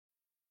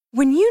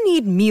When you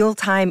need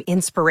mealtime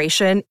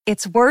inspiration,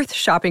 it's worth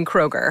shopping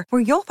Kroger,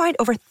 where you'll find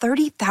over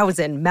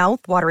 30,000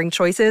 mouth-watering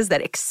choices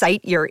that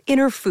excite your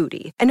inner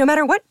foodie. And no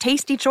matter what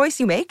tasty choice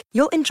you make,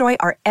 you'll enjoy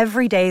our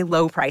everyday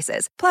low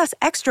prices, plus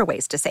extra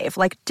ways to save,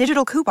 like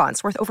digital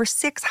coupons worth over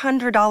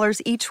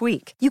 $600 each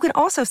week. You can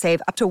also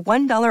save up to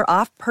 $1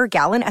 off per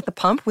gallon at the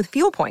pump with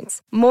fuel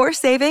points. More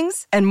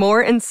savings and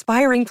more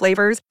inspiring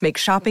flavors make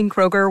shopping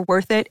Kroger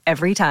worth it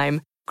every time.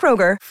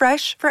 Kroger,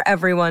 fresh for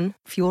everyone.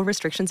 Fuel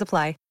restrictions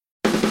apply.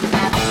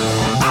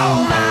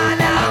 Oh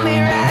man, I'm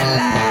here at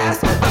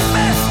last. The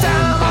best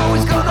time,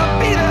 always gonna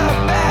be the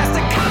best.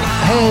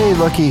 Hey,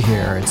 looky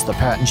here. It's the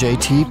Pat and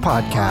JT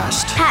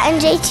podcast. Pat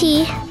and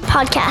JT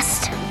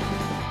podcast.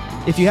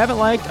 If you haven't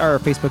liked our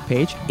Facebook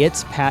page,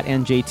 it's Pat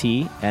and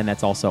JT, and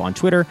that's also on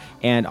Twitter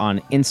and on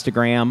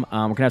Instagram. We're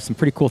going to have some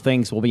pretty cool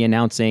things we'll be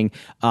announcing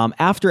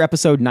after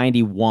episode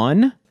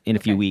 91 in a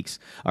few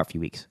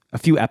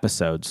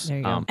episodes. There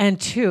you go. And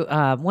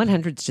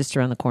 100's just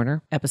around the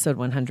corner, episode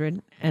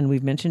 100. And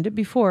we've mentioned it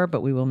before, but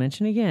we will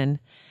mention again.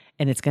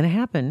 And it's going to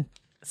happen.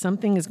 We're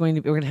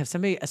going to have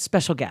a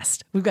special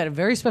guest. We've got a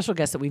very special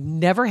guest that we've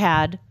never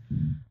had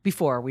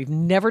before. We've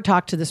never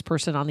talked to this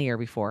person on the air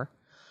before.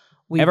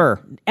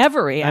 Ever. I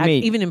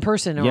mean, even in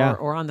person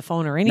or on the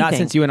phone or anything. Not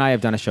since you and I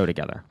have done a show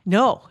together.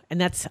 No. And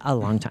that's a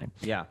long time.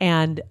 Yeah.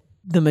 And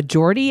the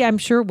majority, I'm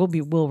sure,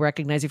 will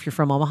recognize. If you're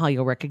from Omaha,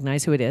 you'll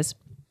recognize who it is.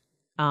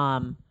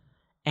 And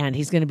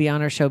he's going to be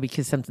on our show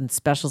because something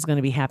special is going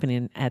to be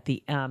happening at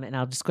the, and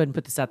I'll just go ahead and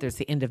put this out there. It's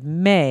the end of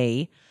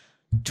May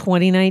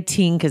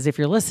 2019, because if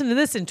you're listening to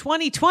this in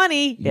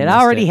 2020, it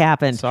already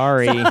happened.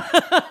 Sorry.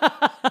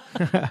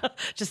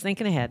 Just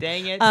thinking ahead.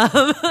 Dang it.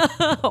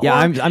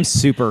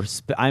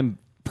 I'm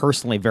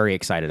personally very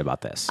excited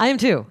about this. I am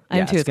too.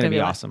 It's going to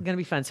be awesome. It's going to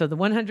be fun. So the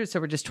 100, so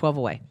we're just 12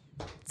 away.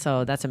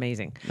 So that's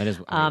amazing. That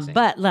is amazing.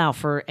 But now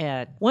for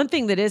one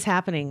thing that is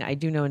happening, I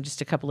do know in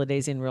just a couple of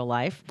days in real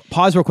life.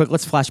 Pause real quick.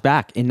 Let's flash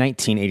back in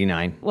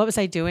 1989. What was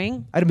I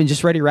doing? I'd have been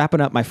just ready wrapping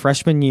up my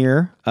freshman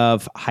year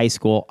of high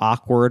school.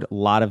 Awkward, a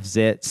lot of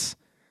zits.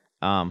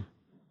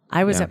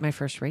 I was at my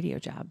first radio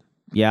job.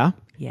 Yeah?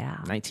 Yeah.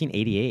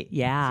 1988.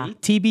 Yeah.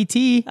 See?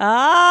 TBT.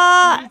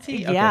 TBT. Okay,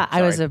 yeah. I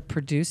sorry. was a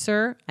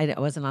producer. I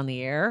wasn't on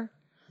the air.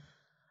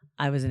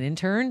 I was an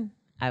intern.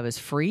 I was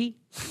free.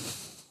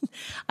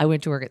 I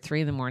went to work at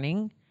 3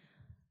 a.m.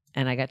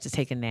 and I got to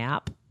take a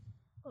nap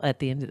at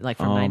the end, like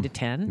from 9 to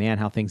 10. Man,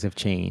 how things have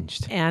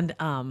changed. And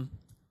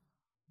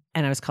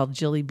I was called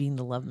Jilly Bean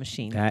the Love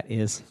Machine. That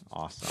is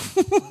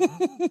awesome.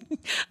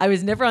 I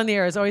was never on the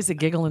air. I was always a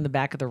giggle in the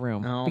back of the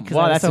room because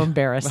I was so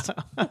embarrassed.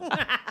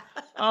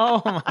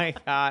 Oh my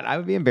God. I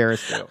would be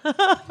embarrassed too.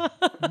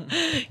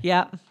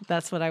 Yeah,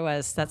 that's what I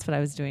was. That's what I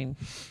was doing.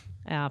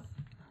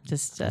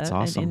 Just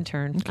awesome. an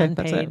intern, Okay,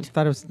 unpaid. I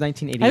thought it was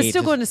 1988. I was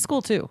still going to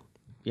school too.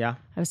 Yeah.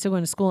 I was still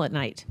going to school at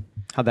night.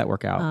 How'd that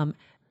work out?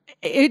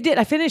 It did.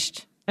 I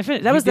finished.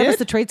 That was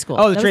the trade school.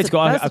 Oh, the trade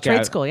school. That was the Okay.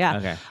 trade school. Yeah.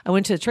 Okay. I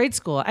went to the trade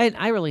school.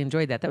 I really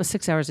enjoyed that. That was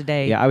 6 hours a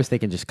day. Yeah, I was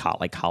thinking just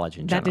college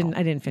in general.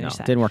 I didn't finish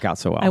that. Didn't work out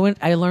so well.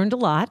 I learned a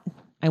lot.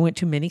 I went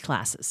to many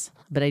classes,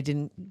 but I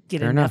didn't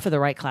get enough of the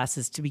right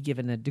classes to be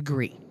given a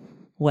degree.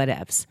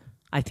 Whatevs.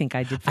 I think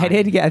I did fine. I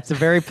did get. It's a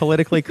very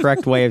politically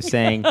correct way of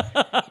saying,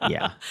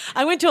 yeah.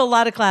 I went to a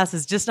lot of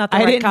classes, just not the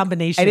right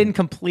combination. I didn't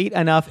complete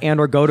enough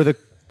or go to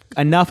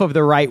enough of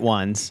the right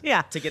ones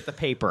to get the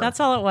paper. That's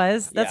all it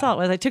was. That's all it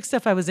was. I took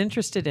stuff I was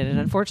interested in, and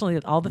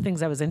unfortunately, all the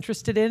things I was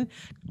interested in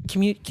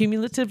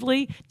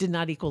cumulatively did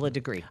not equal a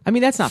degree. I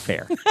mean, that's not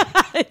fair.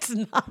 It's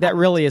not. That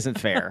really isn't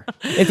fair.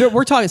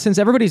 We're talking, since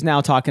everybody's now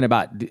talking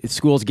about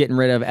schools getting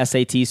rid of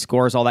SAT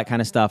scores, all that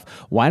kind of stuff,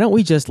 why don't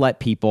we just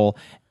let people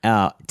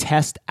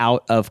test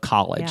out of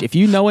college? Yeah. If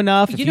you know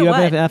enough, if you have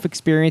what? enough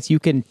experience, you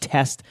can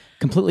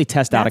completely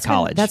test out of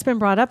college. That's been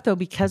brought up, though,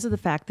 because of the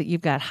fact that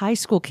you've got high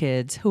school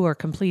kids who are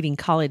completing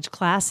college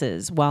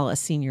classes while a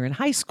senior in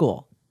high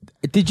school.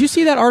 Did you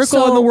see that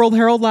article in the World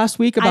Herald last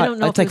week about I don't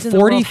know it's if like it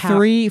was in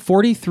the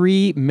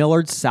 43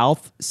 Millard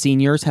South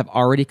seniors have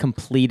already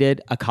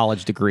completed a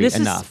college degree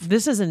enough.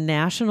 This is a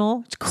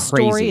national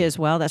story as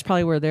well. That's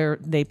probably where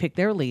they picked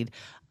their lead.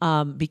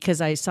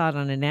 Because I saw it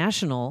on a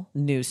national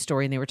news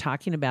story, and they were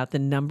talking about the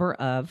number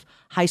of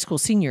high school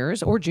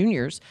seniors or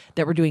juniors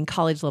that were doing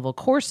college level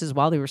courses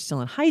while they were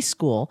still in high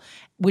school,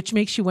 which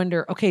makes you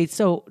wonder, okay,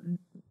 so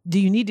do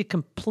you need to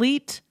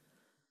complete,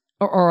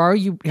 or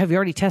have you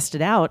already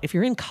tested out? If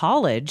you're in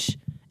college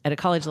at a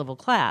college level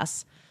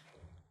class,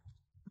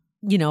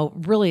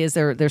 really, is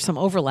there's some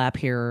overlap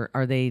here?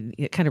 Are they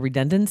kind of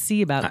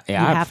redundancy about you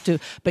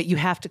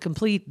have to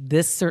complete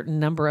this certain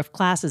number of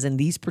classes in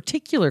these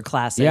particular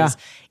classes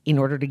in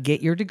order to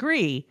get your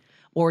degree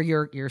or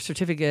your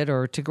certificate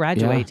or to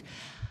graduate?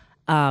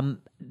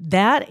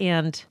 That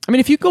and I mean,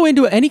 if you go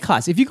into any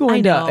class, if you go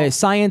into a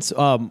science,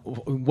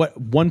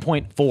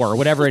 1.4 or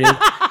whatever it is,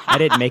 I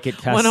didn't make it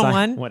past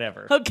 101,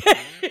 whatever. Okay.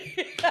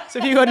 So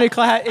if you go into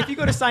class, if you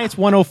go to Science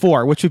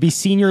 104, which would be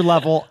senior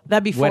level,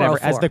 that'd be 404.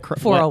 whatever, as the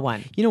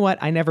 401. You know what?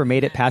 I never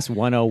made it past 10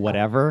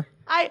 whatever.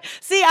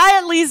 I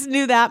at least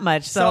knew that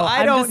much. So I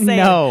I'm don't just saying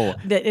know.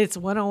 that it's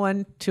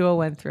 101,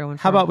 201, 301.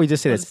 How about we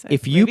just say this?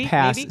 If you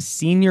pass maybe?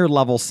 senior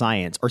level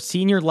science or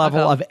senior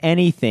level of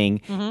anything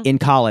in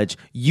college,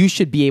 you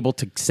should be able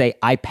to say,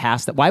 I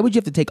passed that. Why would you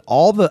have to take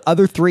all the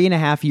other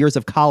 3.5 years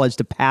of college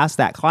to pass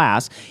that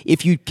class?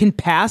 If you can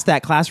pass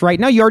that class right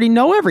now, you already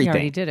know You everything.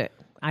 already did it.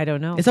 I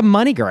don't know. It's a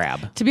money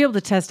grab. To be able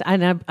to test,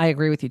 and I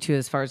agree with you too,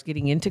 as far as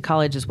getting into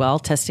college as well,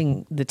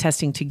 testing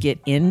to get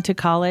into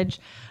college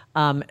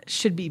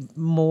should be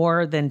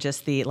more than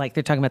just like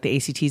they're talking about the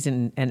ACTs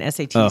and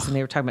SATs, and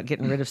they were talking about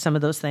getting rid of some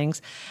of those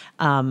things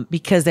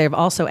because they've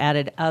also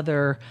added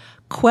other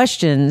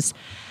questions.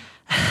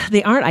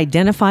 They aren't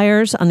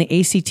identifiers on the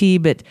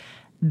ACT, but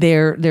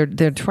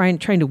they're trying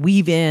to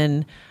weave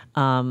in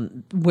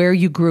where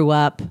you grew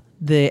up,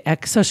 the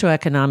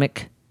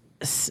socioeconomic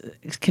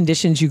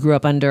conditions you grew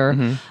up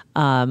under,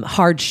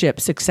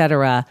 hardships,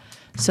 etc.,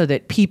 so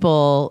that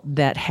people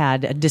that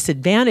had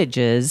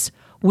disadvantages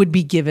would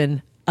be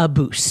given a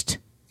boost.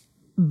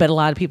 But a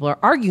lot of people are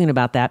arguing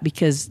about that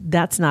because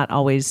that's not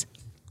always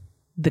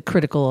the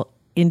critical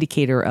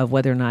indicator of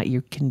whether or not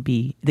you can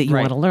be, that you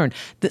want to learn.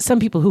 That some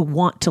people who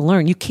want to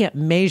learn, you can't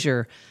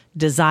measure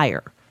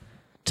desire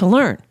to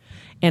learn.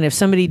 And if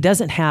somebody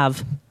doesn't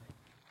have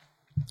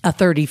a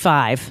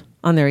 35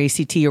 on their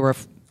ACT or a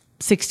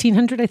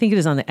 1600, I think it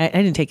is on the. I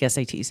didn't take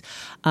SATs,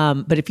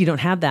 but if you don't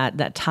have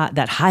that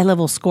high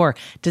level score,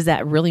 does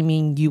that really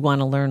mean you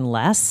want to learn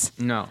less?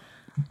 No,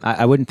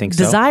 I wouldn't think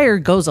so. Desire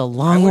goes a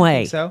long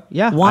way. Think so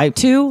yeah, want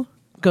to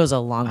goes a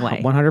long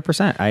way.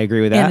 100%. I agree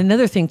with that. And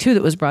another thing too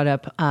that was brought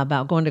up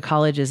about going to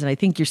colleges, and I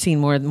think you're seeing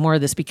more of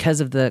this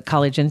because of the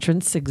college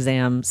entrance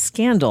exam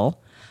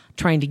scandal,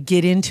 trying to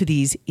get into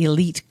these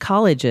elite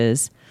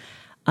colleges.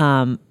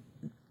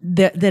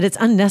 That it's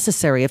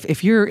unnecessary.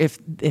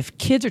 If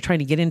kids are trying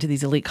to get into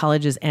these elite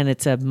colleges and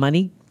it's a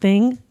money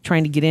thing,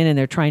 trying to get in and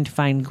they're trying to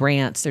find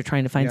grants, they're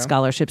trying to find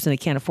scholarships and they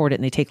can't afford it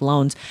and they take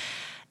loans,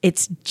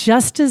 it's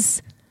just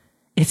as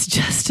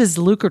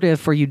lucrative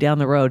for you down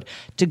the road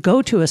to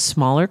go to a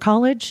smaller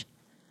college.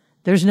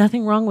 There's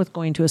nothing wrong with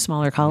going to a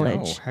smaller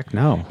college. No, heck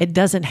no. It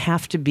doesn't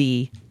have to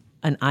be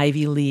an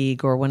Ivy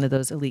League or one of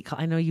those elite.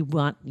 I know you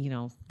want,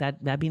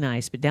 that'd be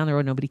nice, but down the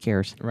road nobody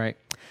cares. Right.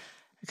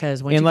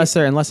 Because unless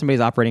somebody's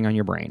operating on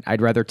your brain,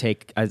 I'd rather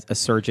take a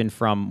surgeon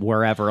from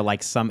wherever,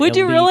 like some. Would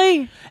you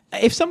really?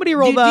 If somebody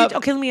rolled up,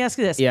 okay, let me ask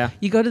you this. Yeah,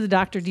 you go to the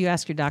doctor. Do you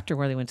ask your doctor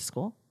where they went to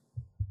school?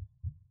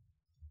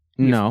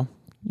 No.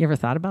 You ever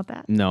thought about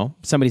that? No.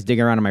 Somebody's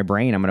digging around in my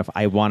brain.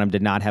 I want them to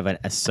not have an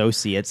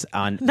associate's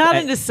on not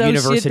an associate.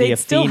 University of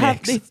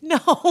Phoenix.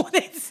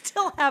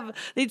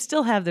 They'd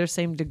still have their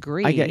same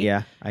degree. I get,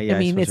 yeah. I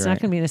mean, it's not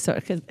going to be an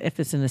associate. If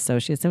it's an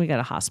associate, then we got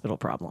a hospital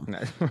problem,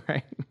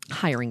 right?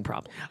 Hiring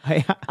problem.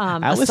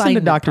 I listen to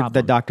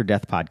the Dr.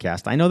 Death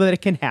podcast. I know that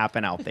it can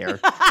happen out there.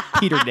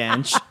 Peter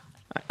Dench,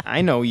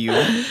 I know you.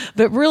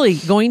 But really,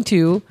 going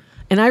to.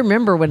 And I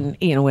remember when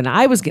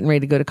I was getting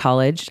ready to go to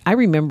college, I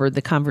remember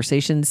the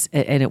conversations,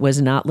 and it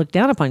was not looked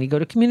down upon. You go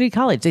to community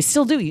college. They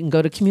still do. You can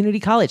go to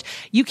community college.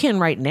 You can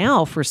right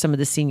now for some of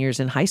the seniors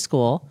in high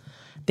school.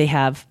 They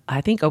have,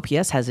 I think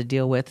OPS has a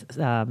deal with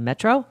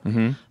Metro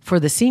for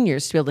the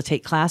seniors to be able to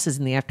take classes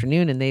in the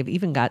afternoon. And they've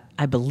even got,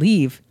 I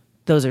believe,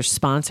 those are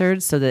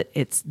sponsored so that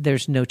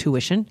there's no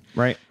tuition.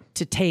 Right.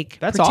 To take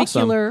That's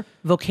particular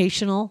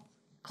vocational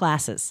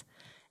classes,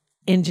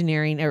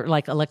 engineering or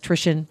like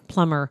electrician,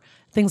 plumber,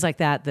 things like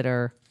that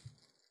are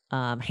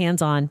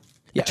hands-on,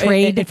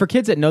 trade. And for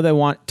kids that know they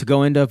want to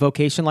go into a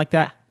vocation like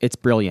that, it's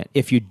brilliant.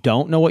 If you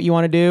don't know what you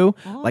want to do,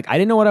 like I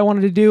didn't know what I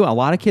wanted to do. A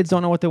lot of kids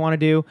don't know what they want to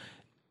do.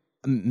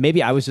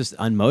 Maybe I was just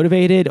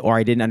unmotivated or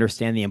I didn't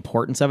understand the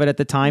importance of it at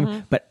the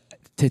time. But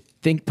to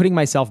think, putting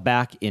myself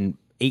back in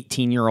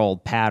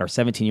 18-year-old Pat or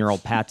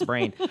 17-year-old Pat's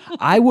brain,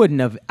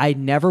 I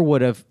never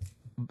would have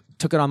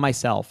took it on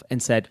myself and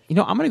said, I'm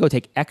going to go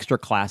take extra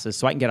classes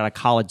so I can get out of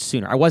college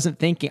sooner. I wasn't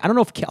thinking, I don't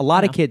know if a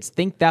lot of kids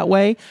think that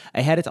way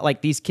ahead of time,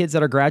 like these kids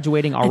that are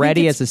graduating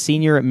already as a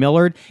senior at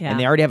Millard and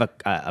they already have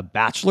a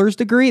bachelor's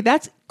degree.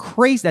 That's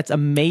crazy. That's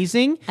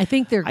amazing.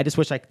 I just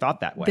wish I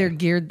thought that way. They're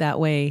geared that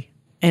way.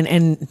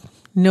 And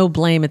no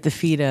blame at the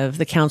feet of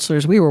the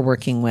counselors we were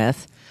working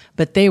with,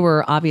 but they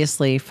were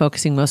obviously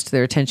focusing most of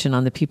their attention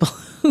on the people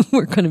who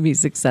were going to be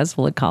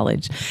successful at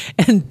college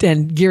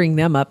and gearing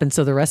them up. And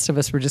so the rest of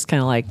us were just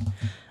kind of like,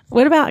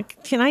 what about,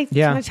 can I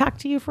talk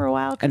to you for a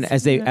while? And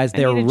as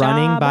they're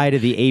running by to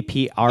the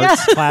AP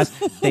arts class,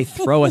 they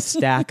throw a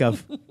stack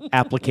of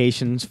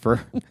applications for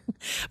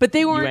but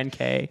they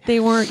weren't, UNK. They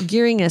weren't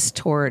gearing us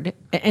toward,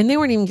 and they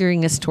weren't even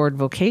gearing us toward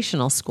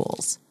vocational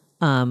schools,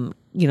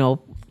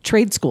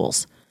 trade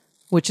schools,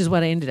 which is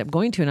what I ended up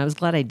going to. And I was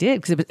glad I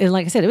did because,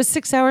 like I said, it was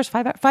 6 hours,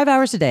 5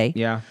 hours a day.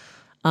 Yeah.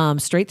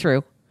 Straight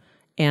through.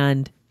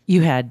 And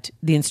you had,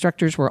 the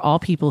instructors were all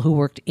people who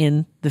worked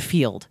in the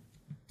field.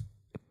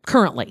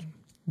 Currently.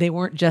 They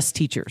weren't just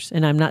teachers.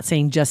 And I'm not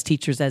saying just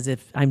teachers as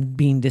if I'm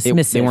being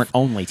dismissive. They weren't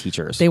only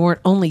teachers. They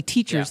weren't only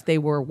teachers. Yeah. They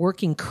were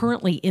working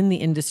currently in the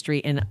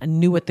industry and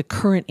knew what the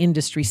current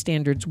industry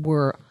standards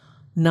were,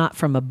 not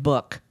from a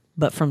book,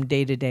 but from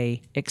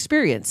day-to-day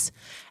experience.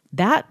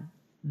 That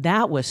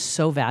was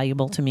so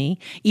valuable to me,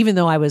 even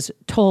though I was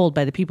told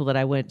by the people that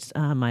I went,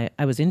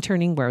 I was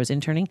interning,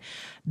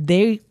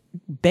 they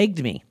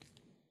begged me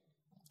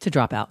to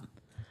drop out.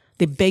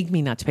 They begged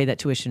me not to pay that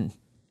tuition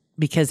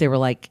because they were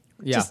like,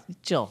 just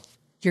Jill,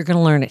 you're going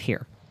to learn it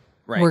here.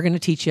 Right. We're going to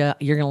teach you.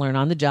 You're going to learn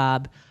on the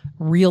job,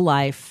 real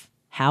life,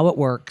 how it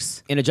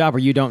works. In a job where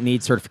you don't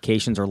need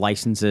certifications or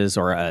licenses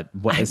or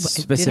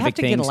specific did have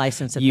to things. get a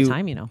license at the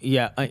time, you know.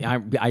 Yeah,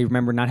 I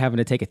remember not having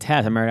to take a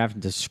test. I remember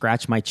having to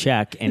scratch my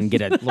check and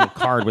get a little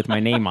card with my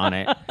name on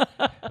it.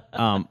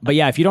 But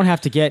yeah, if you don't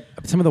have to get,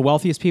 some of the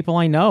wealthiest people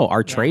I know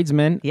are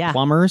tradesmen,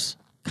 plumbers,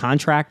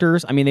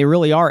 contractors. I mean, they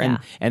really are.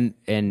 And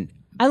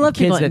I love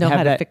people that know how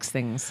to that, fix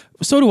things.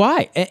 So do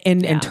I.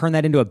 And turn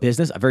that into a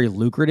business, a very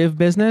lucrative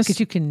business. Because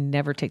you can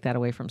never take that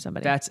away from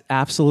somebody. That's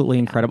absolutely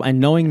incredible.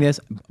 And knowing this,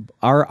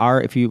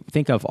 if you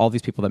think of all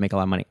these people that make a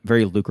lot of money,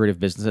 very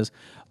lucrative businesses,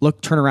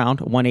 turn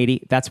around,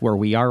 180, that's where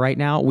we are right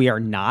now. We are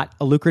not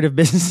a lucrative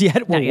business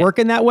yet. We're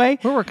working that way.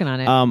 We're working on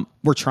it.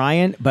 We're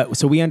trying, but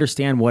so we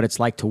understand what it's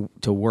like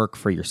to work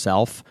for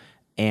yourself.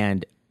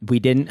 And we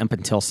didn't up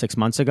until 6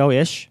 months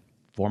ago-ish,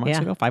 4 months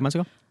ago, 5 months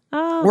ago.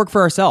 Work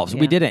for ourselves.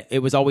 We didn't. It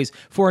was always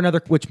for another,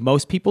 which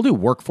most people do,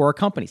 work for a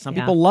company. Some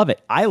people love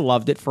it. I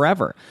loved it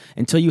forever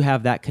until you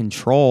have that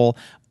control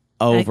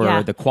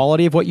over the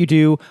quality of what you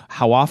do,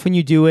 how often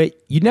you do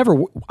it.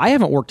 I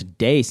haven't worked a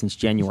day since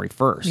January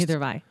 1st. Neither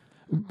have I.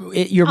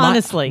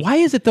 Honestly. Why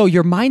is it though?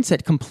 Your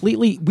mindset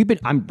completely,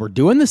 we're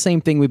doing the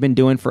same thing we've been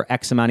doing for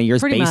X amount of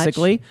years, pretty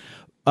basically.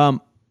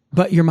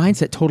 But your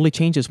mindset totally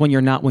changes when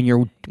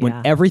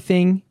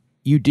everything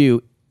you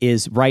do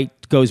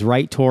goes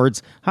right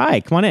towards,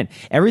 hi, come on in.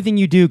 Everything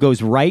you do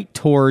goes right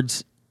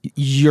towards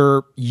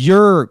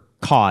your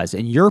cause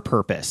and your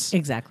purpose.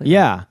 Exactly.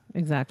 Yeah. Right.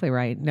 Exactly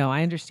right. No,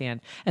 I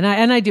understand. And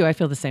I do. I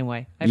feel the same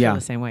way. I feel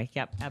the same way.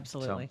 Yep,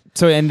 absolutely.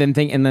 So and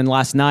then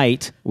last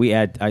night we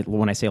had,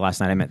 when I say last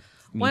night, I meant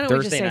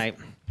Thursday night.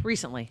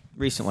 Recently.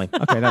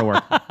 Okay, that'll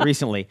work.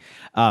 Recently.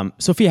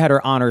 Sophia had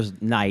her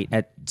honors night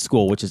at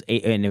school,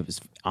 and it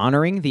was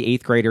honoring the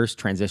 8th graders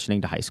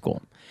transitioning to high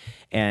school.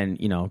 And,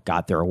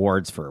 got their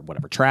awards for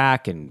whatever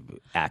track and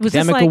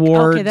academic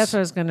awards. Okay, that's what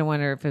I was going to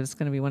wonder, if it was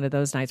going to be one of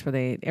those nights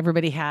where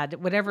everybody had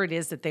whatever it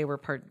is that they were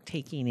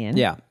partaking in.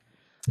 Yeah.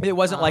 It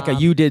wasn't like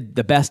you did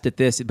the best at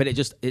this, but it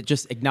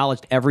just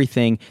acknowledged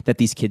everything that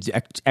these kids,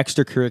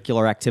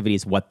 extracurricular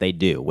activities, what they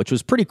do, which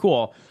was pretty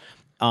cool.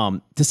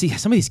 To see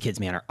some of these kids,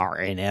 man, are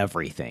in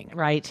everything.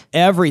 Right.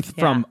 Everything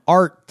from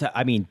art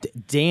to,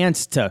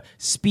 dance to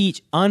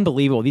speech.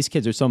 Unbelievable. These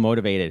kids are so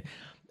motivated.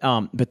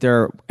 But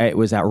it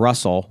was at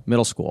Russell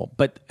Middle School,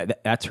 but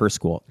that's her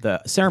school. The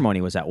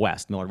ceremony was at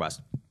Miller West.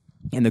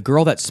 And the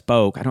girl that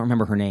spoke, I don't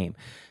remember her name,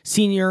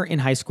 senior in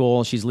high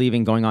school, she's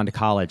leaving, going on to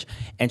college.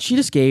 And she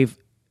just gave,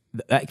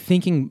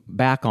 thinking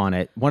back on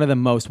it, one of the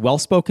most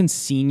well-spoken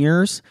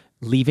seniors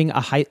leaving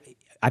that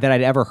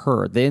I'd ever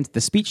heard.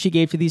 The speech she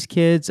gave to these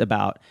kids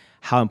about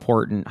how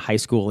important high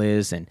school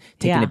is and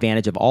taking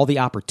advantage of all the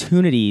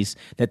opportunities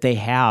that they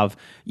have.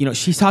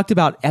 She talked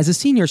about as a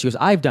senior, she goes,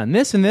 I've done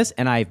this and this,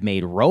 and I've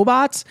made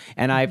robots.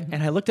 And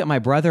I looked at my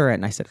brother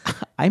and I said,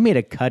 I made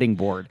a cutting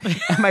board.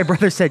 And my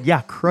brother said,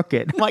 yeah,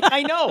 crooked. I'm like,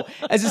 I know.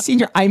 As a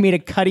senior, I made a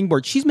cutting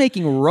board. She's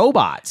making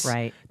robots.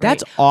 Right.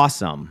 That's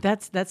awesome.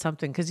 That's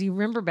something. Because you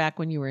remember back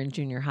when you were in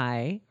junior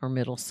high or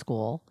middle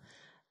school,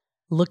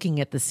 looking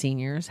at the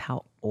seniors,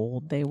 how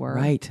old they were.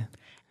 Right.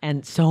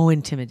 And so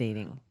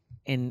intimidating.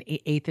 In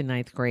 8th and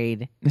 9th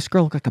grade. This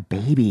girl looked like a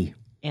baby.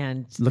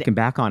 And looking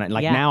back on it,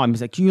 now I'm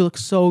just like, you look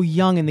so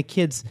young, and the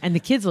kids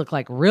look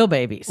like real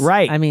babies,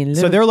 right?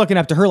 So they're looking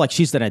up to her like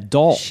she's an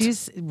adult.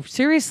 She's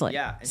seriously,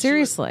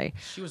 seriously.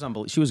 She was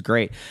unbelievable. She was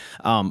great.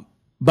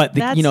 But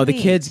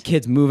the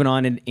kids moving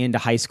on into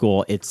high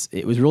school,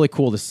 it was really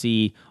cool to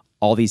see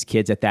all these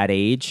kids at that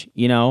age,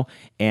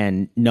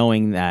 and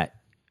knowing that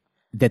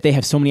they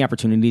have so many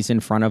opportunities in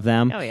front of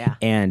them. Oh, yeah.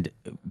 And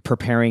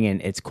preparing,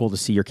 and it's cool to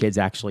see your kids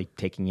actually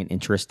taking an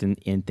interest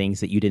in things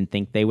that you didn't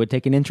think they would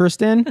take an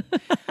interest in.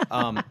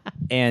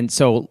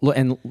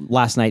 And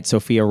last night,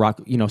 Sophia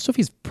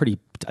Sophie's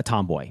a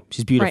tomboy.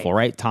 She's beautiful,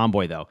 right?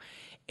 Tomboy, though.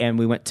 And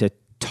we went to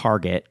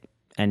Target,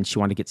 and she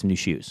wanted to get some new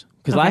shoes.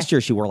 Because last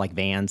year she wore like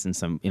Vans and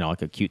some,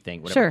 like a cute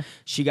thing, whatever. Sure.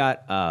 She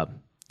got, a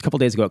couple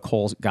days ago at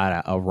Kohl's,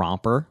 got a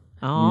romper.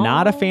 Oh.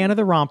 Not a fan of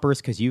the rompers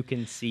because you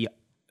can see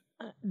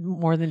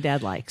more than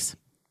Dad likes.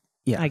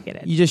 Yeah, I get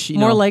it. You just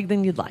more leg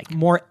than you'd like.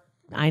 More,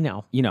 I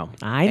know.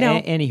 I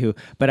know. Anywho,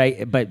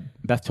 but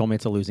Beth told me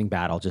it's a losing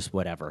battle. Just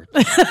whatever.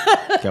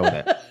 Go with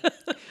it.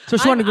 So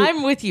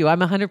I'm with you. I'm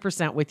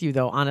 100% with you,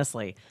 though.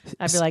 Honestly,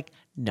 I'd be like,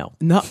 no.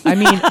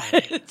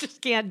 I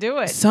just can't do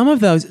it. Some of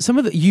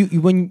the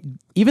when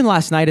even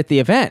last night at the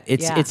event,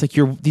 it's like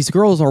these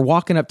girls are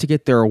walking up to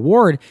get their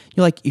award.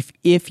 You're like,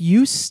 if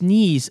you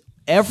sneeze,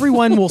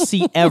 everyone will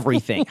see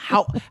everything.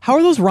 How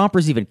are those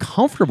rompers even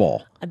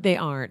comfortable? They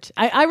aren't.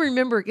 I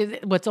remember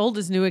what's old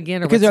is new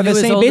again, or Because what's they're new is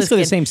the same, old basically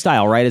the again. same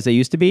style, right, as they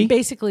used to be.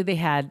 Basically, they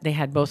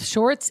had both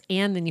shorts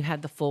and then you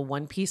had the full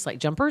one piece like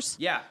jumpers.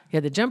 Yeah. You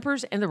had the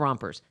jumpers and the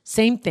rompers.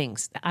 Same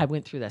things. I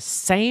went through the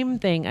same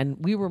thing, and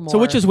we were more. So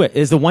which is what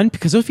is the one?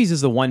 Because Sophie's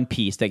is the one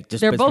piece that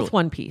just They're basically- both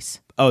one piece.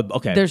 Oh,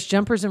 okay. There's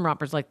jumpers and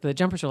rompers. Like the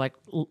jumpers are like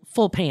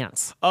full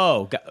pants,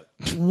 oh,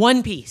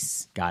 one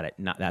piece, got it.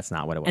 No, that's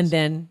not what it was. and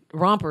then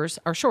rompers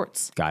are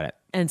shorts. got it.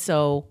 And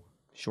so,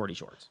 Shorty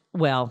shorts.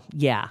 well,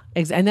 yeah,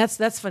 and that's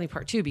the funny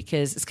part too,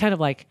 because it's kind of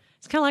like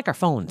our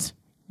phones.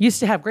 Used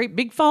to have great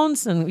big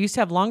phones, and we used to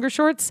have longer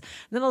shorts.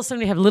 And then all of a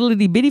sudden, you have little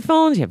itty bitty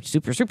phones. You have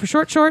super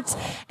short shorts,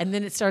 and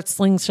then it starts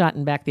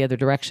slingshotting back the other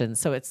direction.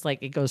 So it's like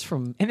it goes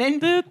from And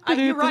then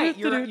you're right.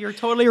 You're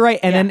totally right.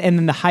 And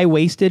then the high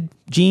waisted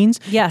jeans.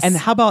 Yes. And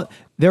how about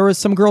there was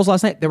some girls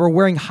last night that were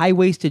wearing high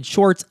waisted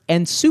shorts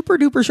and super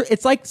duper short.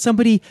 It's like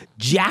somebody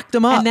jacked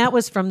them up. And that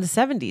was from the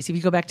 70s. If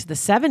you go back to the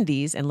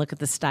 70s and look at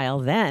the style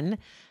then,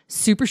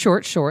 super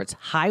short shorts,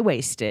 high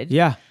waisted.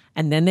 Yeah.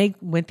 And then they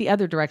went the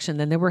other direction.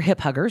 Then they were hip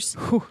huggers.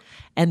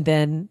 And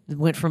then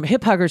went from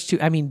hip huggers to,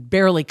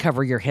 barely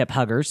cover your hip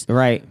huggers.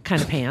 Right.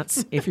 Kind of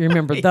pants, if you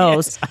remember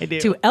those. Yes, I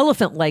do. To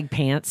elephant leg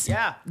pants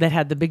Yeah. that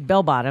had the big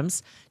bell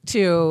bottoms.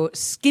 To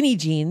skinny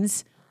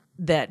jeans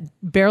that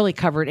barely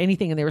covered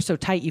anything, and they were so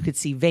tight you could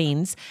see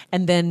veins.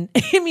 And then,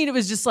 it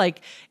was just like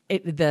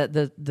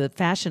the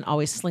fashion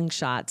always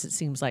slingshots, it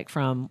seems like,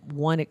 from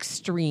one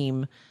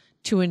extreme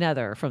to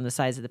another, from the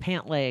size of the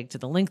pant leg to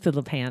the length of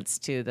the pants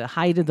to the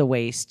height of the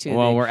waist.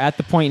 Well, we're at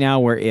the point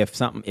now where if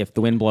the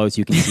wind blows,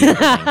 you can see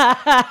everything.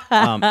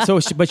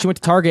 But she went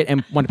to Target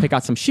and wanted to pick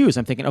out some shoes.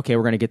 I'm thinking, okay,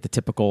 we're going to get the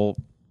typical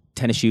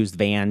tennis shoes,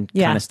 Van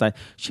kind of stuff.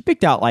 She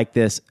picked out like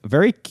this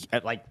very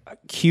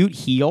cute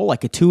heel,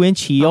 like a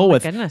 2-inch heel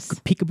with goodness.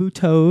 peekaboo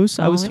toes.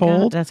 I was my God,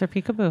 told. that's her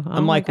peekaboo. Oh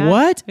I'm my like, God.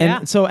 what? Yeah.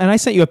 And I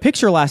sent you a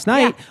picture last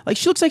night. Yeah. Like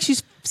she looks like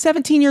she's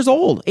 17 years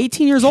old,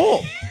 18 years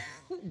old.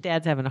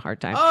 Dad's having a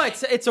hard time. Oh,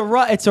 it's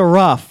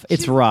rough.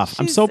 It's rough.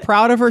 I'm so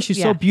proud of her.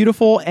 She's so yeah.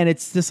 beautiful, and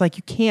it's just like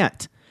you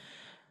can't.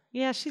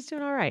 Yeah, she's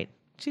doing all right.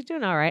 She's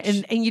doing all right.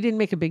 And you didn't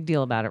make a big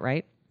deal about it,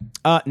 right?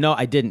 No,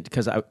 I didn't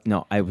because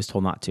I was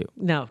told not to.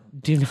 No,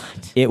 do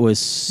not. It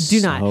was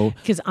Do not.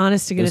 Because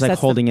honest to It goodness, was like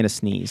that's holding in a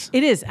sneeze.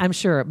 It is, I'm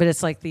sure. But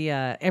it's like the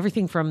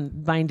everything from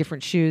buying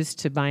different shoes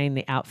to buying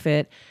the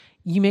outfit.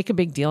 You make a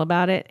big deal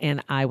about it,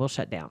 and I will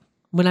shut down.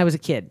 When I was a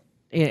kid.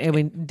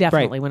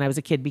 Definitely Right. when I was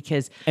a kid,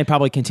 because And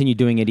probably continue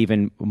doing it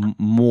even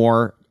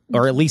more,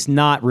 or at least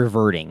not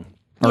reverting.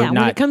 Or when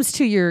it comes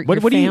to your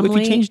what do you, if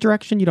family, you change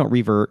direction, you don't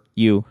revert,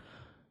 you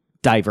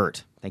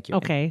divert. Thank you.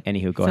 Okay.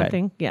 Anywho, go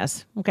something. ahead.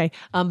 Yes. Okay.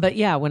 But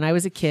yeah, when I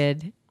was a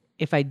kid,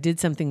 if I did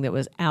something that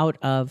was out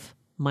of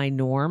my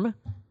norm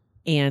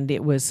and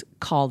it was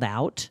called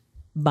out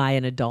by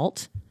an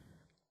adult,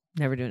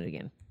 never doing it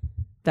again.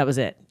 That was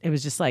it. It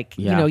was just like,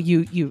 Yeah.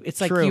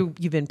 it's like True.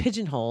 you've been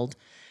pigeonholed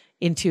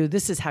into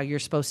this is how you're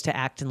supposed to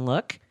act and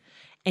look,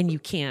 and you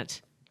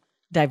can't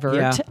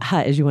divert,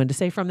 as you wanted to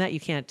say, from that. You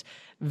can't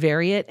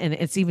vary it. And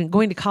it's even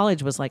going to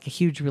college was like a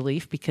huge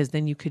relief, because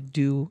then you could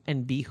do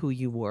and be who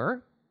you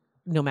were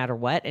no matter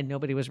what, and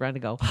nobody was around to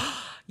go,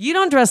 you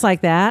don't dress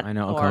like that. I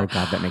know. Or, Oh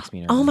God, that makes me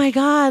nervous. oh my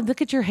God,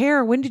 look at your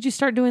hair. When did you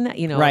start doing that?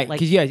 Right.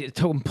 Like Because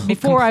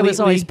before I was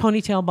always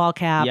ponytail, ball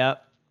cap.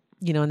 Yep.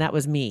 And that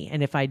was me.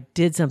 And if I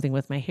did something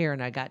with my hair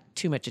and I got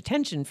too much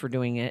attention for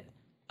doing it,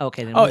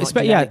 okay, then we won't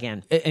do that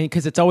again. And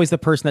because it's always the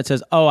person that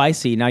says, "Oh, I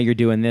see. Now you're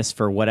doing this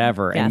for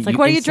whatever." Yeah, and it's like,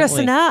 why are you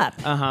instantly- dressing up?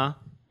 Uh-huh.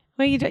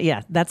 What are you doing?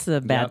 Yeah, that's the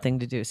bad Yep. thing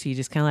to do. So you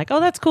just kind of like, oh,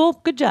 that's cool.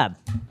 Good job.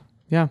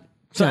 Yeah.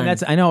 So Done.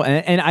 I know,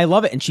 and I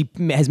love it. And she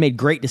has made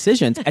great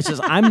decisions. It's just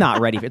I'm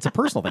not ready. It's a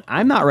personal thing.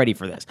 I'm not ready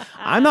for this.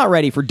 I'm not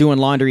ready for doing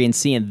laundry and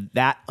seeing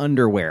that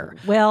underwear.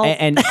 Well-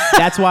 and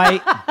that's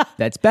why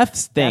that's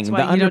Beth's thing. That's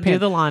why the you don't do underpants.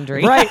 the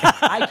laundry. Right.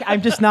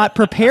 I'm just not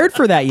prepared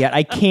for that yet.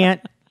 I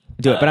can't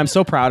do it. But I'm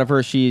so proud of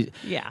her.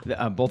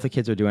 Both the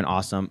kids are doing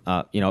awesome.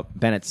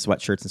 Bennett's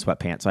sweatshirts and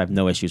sweatpants. So I have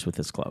no issues with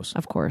his clothes.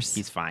 Of course.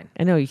 He's fine.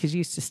 I know, because you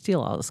used to steal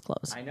all his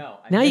clothes. I know.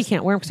 Now you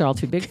can't wear them because they're all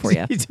too big for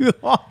you. Too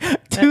long.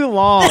 Too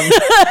long.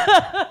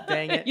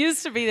 Dang it.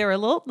 Used to be they were a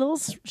little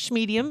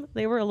schmedium.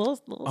 They were a little.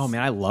 Oh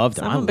man, I loved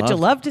him. Some, but you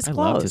loved his I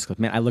clothes. loved his clothes.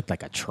 Man, I looked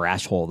like a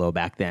trash hole though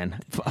back then.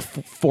 A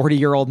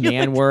 40-year-old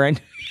man wearing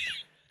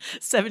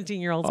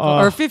 17-year-olds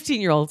or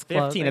 15-year-olds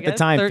clothes. 15 I at the guess.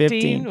 time, 13,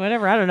 15.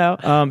 whatever. I don't know.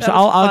 So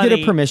I'll get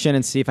her permission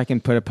and see if I can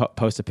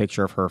post a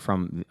picture of her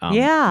from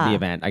Yeah. the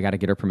event. I got to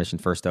get her permission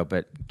first though,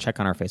 but check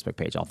on our Facebook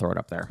page. I'll throw it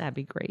up there. That'd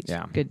be great.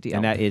 Yeah, Good deal.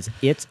 And that is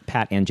It's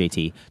Pat and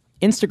JT.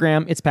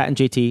 Instagram, It's Pat and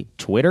JT.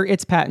 Twitter,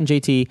 It's Pat and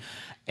JT.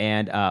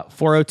 And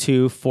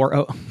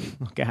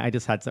 402-40. Okay, I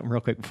just had something real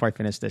quick before I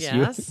finish this.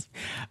 Yes.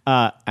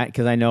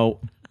 Because I know,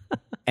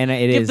 and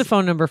it is. Give the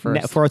phone number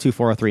first.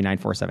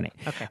 402-403-9478.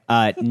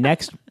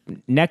 Okay.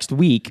 Next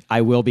week,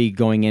 I will be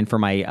going in for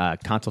my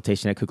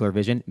consultation at Kugler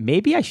Vision.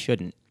 Maybe I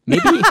shouldn't.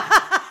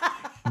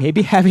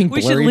 Maybe having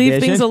we blurry should leave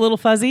vision. things a little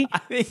fuzzy. I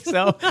think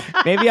so.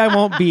 Maybe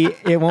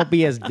it won't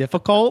be as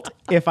difficult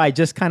if I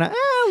just kind of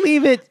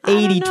leave it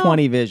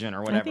 80-20 vision or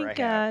I whatever. think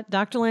I have.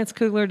 Dr. Lance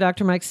Kugler,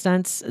 Dr. Mike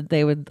Stuntz,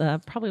 they would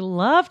probably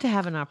love to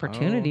have an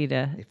opportunity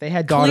to If they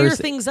had clear daughters,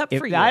 things up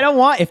for you.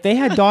 If they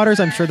had daughters,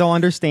 I'm sure they'll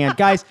understand.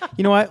 Guys,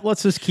 you know what?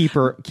 Let's just keep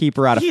her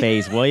out of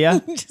phase, will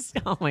you?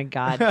 Oh my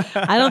God.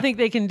 I don't think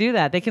they can do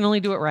that. They can only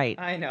do it right.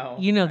 I know.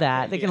 You know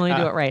that. They can only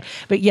do it right.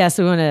 But yes,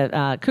 we want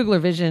to, Kugler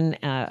Vision,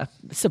 a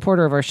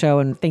supporter of our show,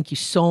 and thank you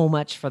so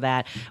much for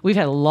that. We've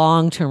had a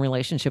long-term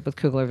relationship with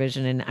Kugler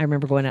Vision, and I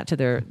remember going out to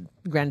their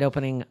grand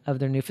opening of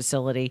their new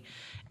facility,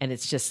 and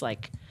it's just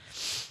like,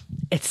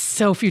 it's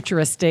so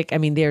futuristic. I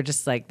mean, they're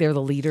just like, they're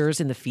the leaders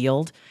in the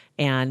field,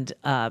 and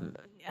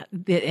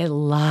a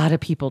lot of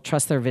people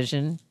trust their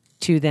vision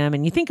to them.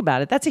 And you think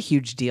about it, that's a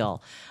huge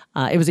deal.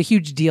 It was a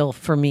huge deal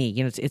for me.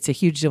 You know, it's a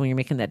huge deal when you're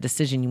making that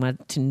decision. You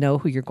want to know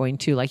who you're going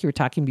to, like you were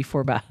talking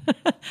before about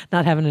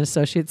not having an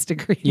associate's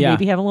degree. Yeah.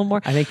 Maybe have a little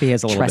more. I think he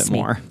has a little Trust bit me,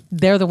 more.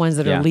 They're the ones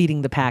that Yeah. are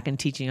leading the pack and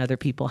teaching other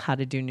people how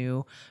to do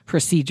new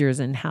procedures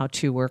and how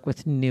to work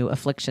with new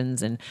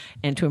afflictions and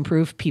to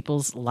improve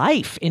people's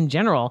life in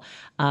general.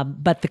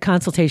 But the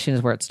consultation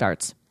is where it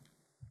starts,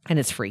 and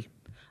it's free.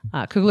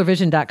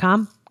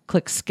 KuglerVision.com,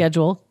 click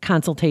schedule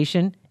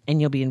consultation, and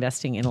you'll be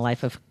investing in a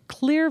life of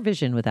clear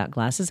vision without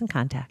glasses and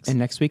contacts. And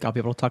next week, I'll be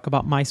able to talk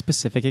about my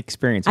specific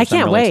experience. I which I'm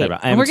can't really wait. excited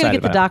about. And we're going to excited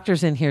get the about it.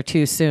 doctors in here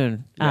too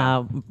soon.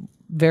 Yeah.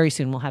 Very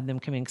soon we'll have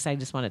them come in because I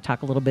just want to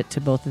talk a little bit to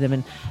both of them.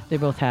 And they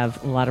both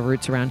have a lot of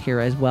roots around here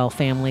as well.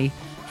 Family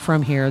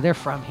from here. They're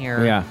from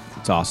here. Yeah,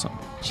 it's awesome.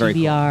 Very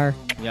cool. GBR,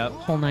 Yep.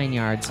 whole 9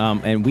 yards.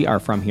 And we are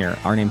from here.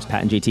 Our name's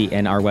Pat and JT,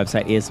 and our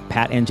website is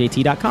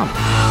patandjt.com.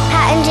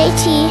 Pat and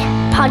JT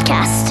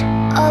Podcast,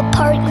 a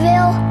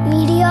Parkville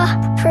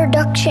Media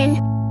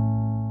Production.